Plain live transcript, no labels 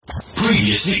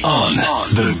Previously on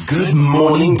the Good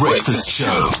Morning Breakfast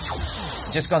Show.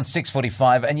 Just gone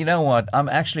 6:45, and you know what? I'm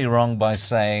actually wrong by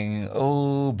saying,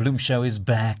 oh, Bloemskou is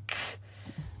back.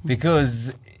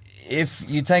 Because if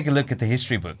you take a look at the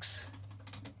history books,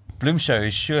 Bloemskou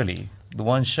is surely the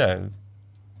one show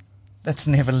that's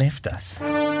never left us.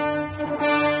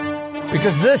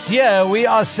 Because this year we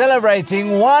are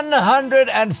celebrating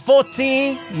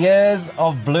 140 years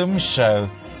of Bloemskou.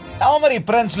 Elmarie,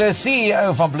 Prinsloo,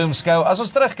 CEO van Bloemskou. As ons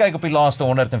terugkyk op die laaste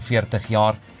 140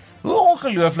 jaar, hoe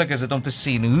ongelooflik is dit om te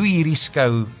sien hoe hierdie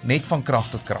skou net van krag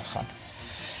tot krag gaan?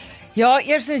 Ja,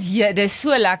 eerstens, dit is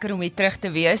so lekker om weer terug te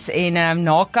wees en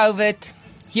na COVID,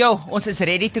 ons is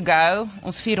ready to go.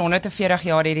 Ons 440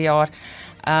 jaar hierdie jaar.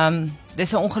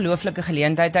 Dis 'n ongelooflike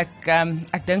geleentheid.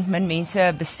 Ek dink min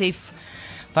mense besef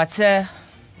wat se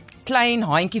klein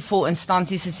handjievol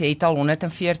instansies het al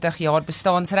 140 jaar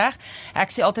bestaansreg. Ek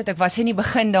sê altyd ek was in die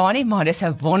begin daar nie, maar dis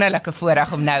 'n wonderlike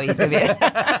voorreg om nou hier te wees.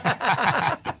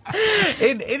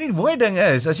 En die mooie ding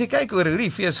is, as jy kyk oor hoe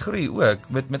die fees groei ook,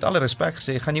 met alle respek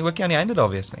gesê, gaan jy ook nie aan die einde daar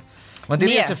wees nie. Want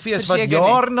hierdie is 'n fees wat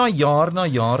jaar na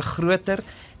jaar groter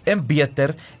en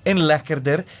beter en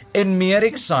lekkerder en meer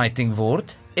exciting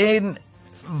word. En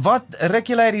wat ruk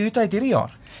julle uit die hoed uit hierdie jaar?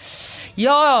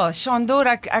 Ja, Shandor,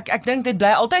 ek dink dit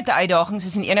bly altyd 'n uitdaging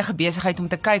soos in enige besigheid om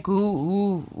te kyk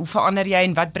hoe verander jy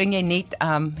en wat bring jy net.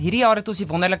 Hierdie jaar het ons die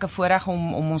wonderlike voorreg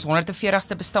om ons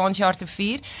 140ste bestaanjaar te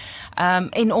vier.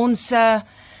 En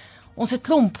ons het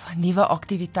klomp nuwe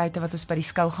aktiwiteite wat ons by die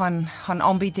skou gaan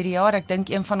aanbied hierdie jaar. Ek dink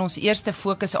een van ons eerste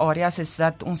fokusareas is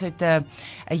dat ons het 'n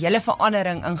hele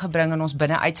verandering ingebring in ons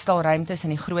binne-uitstalruimtes in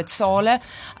die groot sale.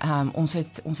 Ons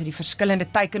het die verskillende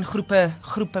teikengroepe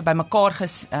bymekaar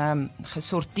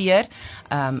gesorteer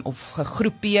of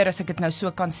gegroepeer, as ek dit nou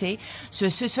so kan sê.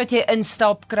 Soos wat jy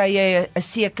instap, kry jy 'n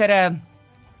sekere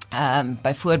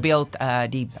byvoorbeeld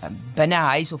die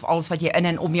binnehuis of alles wat jy in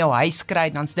en om jou huis kry,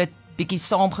 dan's dit bietjie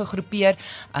saamgegroepeer.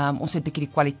 Ons het bietjie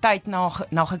die kwaliteit na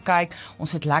gekyk.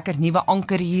 Ons het lekker nuwe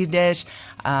ankerhuurders.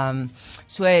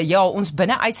 Ons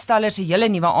binne-uitstallers 'n hele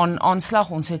nuwe aanslag.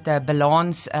 Ons het 'n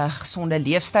balans, gesonde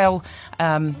leefstyl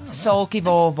saaltjie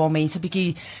waar mense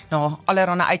bietjie na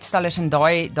allerlei uitstallers in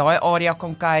daai area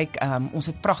kan kyk. Ons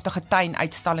het pragtige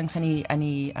tuinuitstallings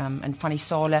in van die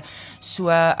sale.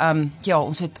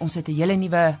 Ons het 'n hele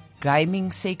nuwe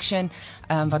gaming section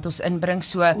wat ons inbring,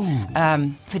 vir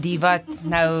die wat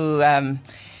nou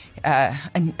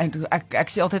ek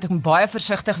sê altyd ek moet baie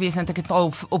versigtig wees want ek het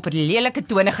al op lelike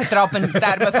tone getrap in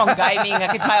terme van gaming.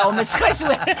 Ek het my al misgis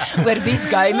oor wie's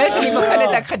gamers. In die begin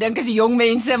het ek gedink is die jong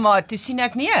mense, maar toe sien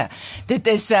ek nee. Dit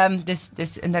is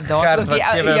dis inderdaad Gert, wat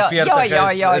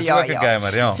 47 is ook 'n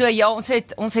gamer, ja.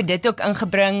 Ons het dit ook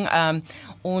ingebring.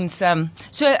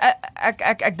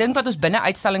 Ek dink wat ons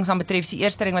binne-uitstallings aan betref, is die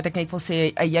eerste ding wat ek net wil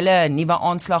sê, 'n hele nuwe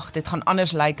aanslag. Dit gaan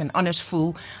anders lyk en anders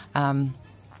voel.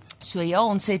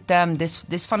 Ons het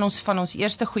dis van ons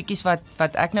eerste goedjies wat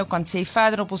ek nou kan sê.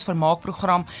 Verder op ons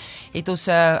vermaakprogram het ons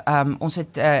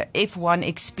het F1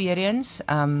 experience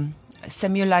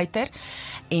simulator.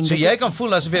 En jy kan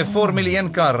voel asof jy 'n Formule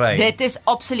 1 kar ry. Dit is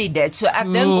absoluut dit. So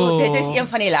ek dink dit is een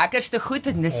van die lekkerste goed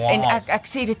en ek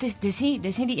sê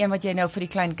dis nie die een wat jy nou vir die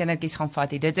klein kindertjies gaan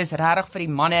vat nie. Dit is regtig vir die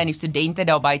manne en die studente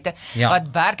daar buite wat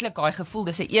werklik daai gevoel,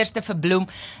 dis 'n eerste verbloem.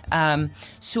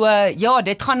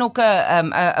 Dit gaan ook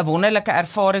 'n wonderlike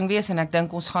ervaring wees en ek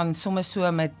dink ons gaan sommer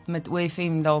so met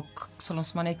OFM dalk sal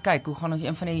ons maar net kyk hoe gaan ons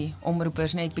een van die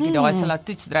omroepers net bietjie daai sal laat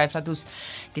toets dryf dat ons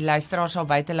die luisteraars sal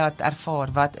buite laat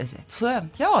ervaar wat is dit.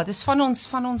 Dit is van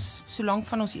ons solank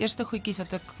van ons eerste goedjies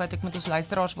wat ek met ons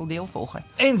luisteraars wil deel volgens.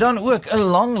 En dan ook 'n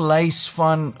lang lys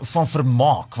van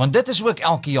vermaak, want dit is ook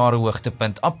elke jaar 'n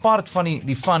hoogtepunt. Apart van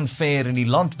die fun fair en die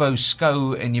landbou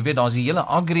skou en jy weet daar's die hele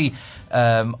agri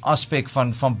aspek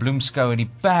van Bloemskou en die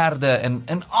perde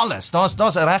en alles.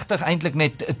 Daar's regtig eintlik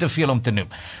net te veel om te noem.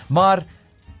 Maar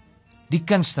die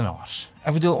kunstenaars.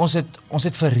 Ek bedoel ons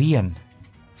het vir reën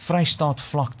Vrystaat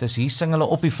vlaktes, hier sing hulle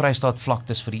op die Vrystaat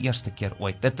vlaktes vir die eerste keer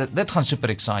ooit. Dit gaan super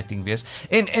exciting wees.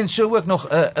 En so ook nog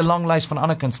 'n lang lys van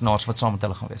ander kunstenaars wat saam met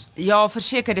hulle gaan wees. Ja,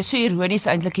 verseker, dis so ironies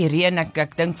eintlik die reën.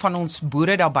 Ek dink van ons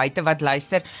boere daar buite wat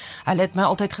luister, hulle het my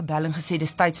altyd gebel en gesê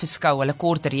dis tyd vir skou, hulle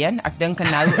kort reën. Ek dink hulle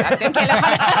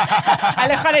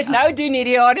gaan dit nou doen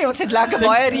hierdie jaar nie. Ons het lekker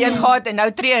baie reën gehad en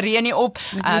nou tree reën nie op.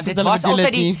 Dit was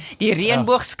altyd die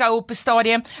reënboogskou op 'n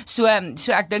stadium. So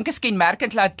ek dink is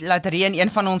kenmerkend laat reën een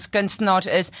van ons kunstenaars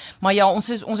is, maar ja, ons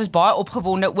is baie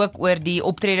opgewonde ook oor die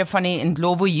optrede van die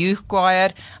Ndlovu Youth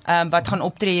Choir, wat gaan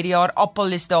optree hierdie jaar.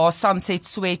 Appel is daar, Sunset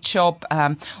Sweatshop,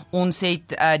 ons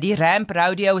het die Ramp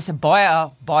Rodeo is 'n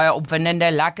baie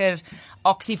opwindende, lekker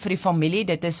aksie vir die familie.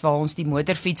 Dit is waar ons die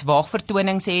motorfiets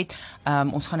waagvertonings het.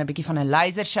 Ons gaan 'n bietjie van 'n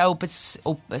laser show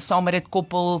op saam met dit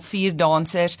koppel, 4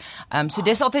 dansers. So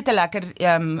dis altyd 'n lekker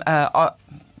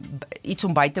iets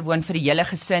om by te woon vir die hele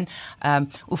gesin.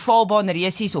 Ovaalbaan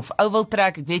resies of oval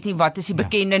trek, ek weet nie wat is die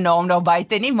bekende naam daar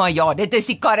buite nie, maar ja, dit is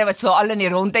die karre wat so al in die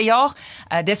ronde jaag.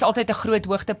 Dis altyd 'n groot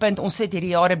hoogtepunt. Ons sit hierdie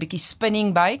jaar 'n bietjie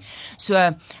spinning by. So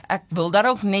ek wil daar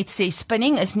ook net sê,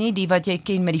 spinning is nie die wat jy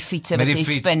ken met die fietsse wat jy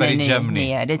spin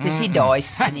nie. Dit is nie daai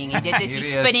spinning nie. Dit is die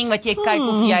spinning wat jy kyk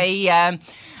of jy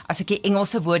as ek die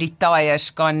Engelse woord die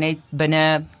tyres kan net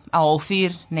binne 'n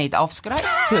halfuur net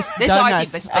afskryf. Dis daai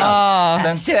tipe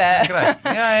spinning. So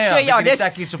ja, dis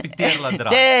tekkies op die teer laat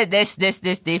draai.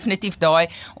 Dis definitief daai.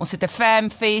 Ons het 'n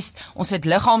famfest, ons het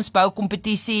liggaamsbou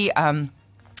kompetisie,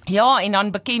 ja, en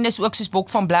dan bekendes ook soos Bok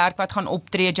van Blerk wat gaan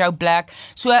optree, Joe Black.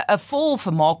 So 'n vol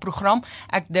vermaakprogram.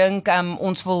 Ek dink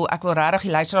ek wil regtig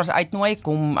die luisteraars uitnooi,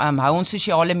 kom hou ons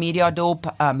sosiale media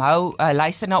dop,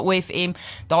 luister na OFM.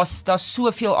 Daar's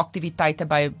soveel aktiwiteite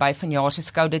by vanjaar se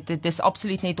skou. Dit is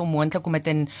absoluut net onmoontlik om dit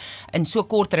in so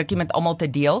kort rukkie met almal te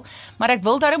deel. Maar ek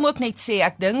wil daarom ook net sê,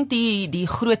 ek dink die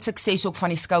groot sukses ook van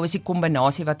die skou is die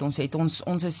kombinasie wat ons het.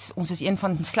 Ons is een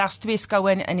van slegs 2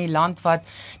 skoue in die land wat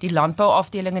die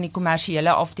landbouafdeling en die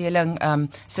kommersiële afdeling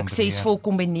suksesvol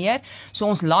kombineer. So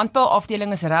ons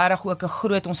landbouafdeling is regtig ook 'n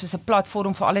groot, ons is 'n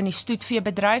platform vir al in die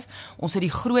stoetveebedryf. Ons het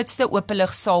die grootste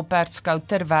openlig saalperdskou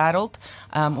ter wêreld.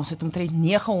 Ons het omtrent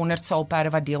 900 saalperde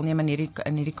wat deelneem in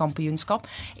hierdie kampioenskap.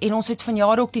 En ons het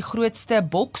vanjaar ook die grootste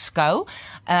bokskou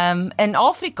in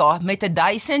Afrika met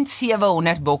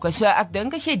 1700 bokke. So ek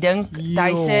dink as jy dink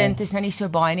 1000 is nou nie so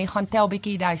baie nie, gaan tel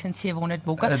bietjie 1700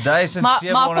 bokke.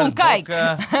 1700 maar kom kyk.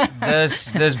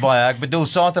 Bokke, dis baie. Ek bedoel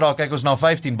Saterdag kyk ons na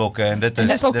 15 bokke en dit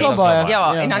is ook baie.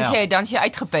 Ja, en dan jy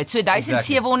uitgeput. So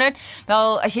 1700.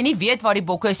 Wel, as jy nie weet waar die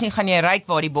bokke is nie, gaan jy ryk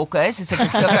waar die bokke is, as ek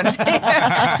dit so kan sê.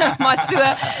 Maar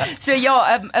so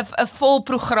ja, 'n vol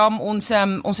program.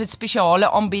 Ons het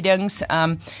spesiale aanbiedings.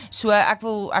 So ek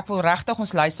wil regtig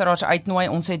ons luisteraars uitnooi.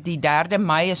 Ons het die 3de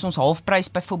Mei is ons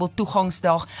halfprys byvoorbeeld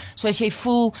toegangsdag. So as jy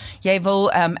voel jy wil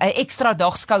 'n ekstra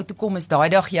dag skou toe kom, is daai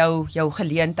dag jou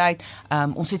geleentheid.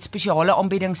 Ons het spesiale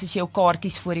aanbiedings as jy jou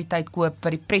kaartjies voor die tyd koop. By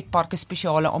die pretparke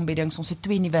spesiale aanbiedings. Ons het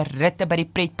 2 nuwe ritte by die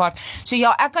pretpark. So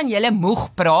ja, ek kan julle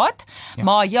moeg praat,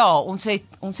 maar ja, ons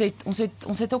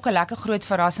het ook 'n lekker groot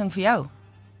verrassing vir jou.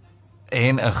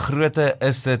 En 'n groote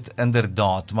is dit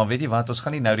inderdaad, maar weet jy wat, ons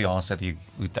gaan nie nou die aansit hier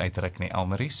uitruk nie,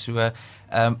 Elmarie. So,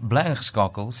 bly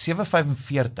ingeskakel,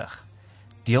 7:45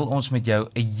 deel ons met jou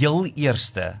 'n heel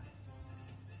eerste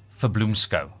vir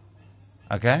Bloemskou.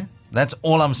 Okay? That's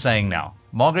all I'm saying now.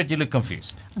 Margaret, you look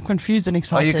confused. I'm confused and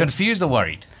excited. Are you confused or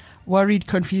worried? Worried,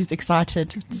 confused,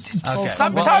 excited.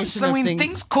 Sometimes when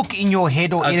things cook in your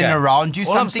head or in and around you,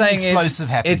 all something explosive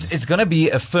happens. It's going to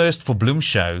be a first for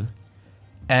Bloemskou,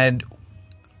 and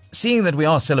seeing that we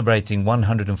are celebrating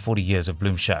 140 years of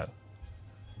Bloemskou,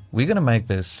 we're going to make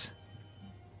this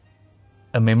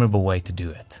a memorable way to do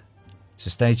it. So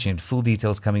stay tuned. Full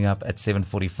details coming up at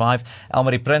 7:45.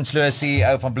 Elmarie Prinsloo,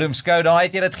 CEO van Bloemskou. Daar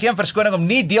het jy dit geen verskoning om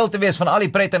nie deel te wees van al die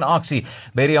pret en aksie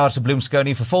by die jaar se Bloemskou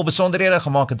nie. Vir vol besonderhede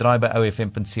gemaak 'n draai by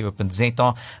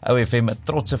ofm.co.za. OFM 'n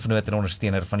trotse vennoot en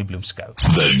ondersteuner van die Bloemskou.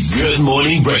 The Good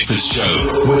Morning Breakfast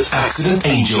Show with Accident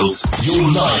Angels.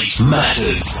 Your life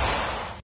matters.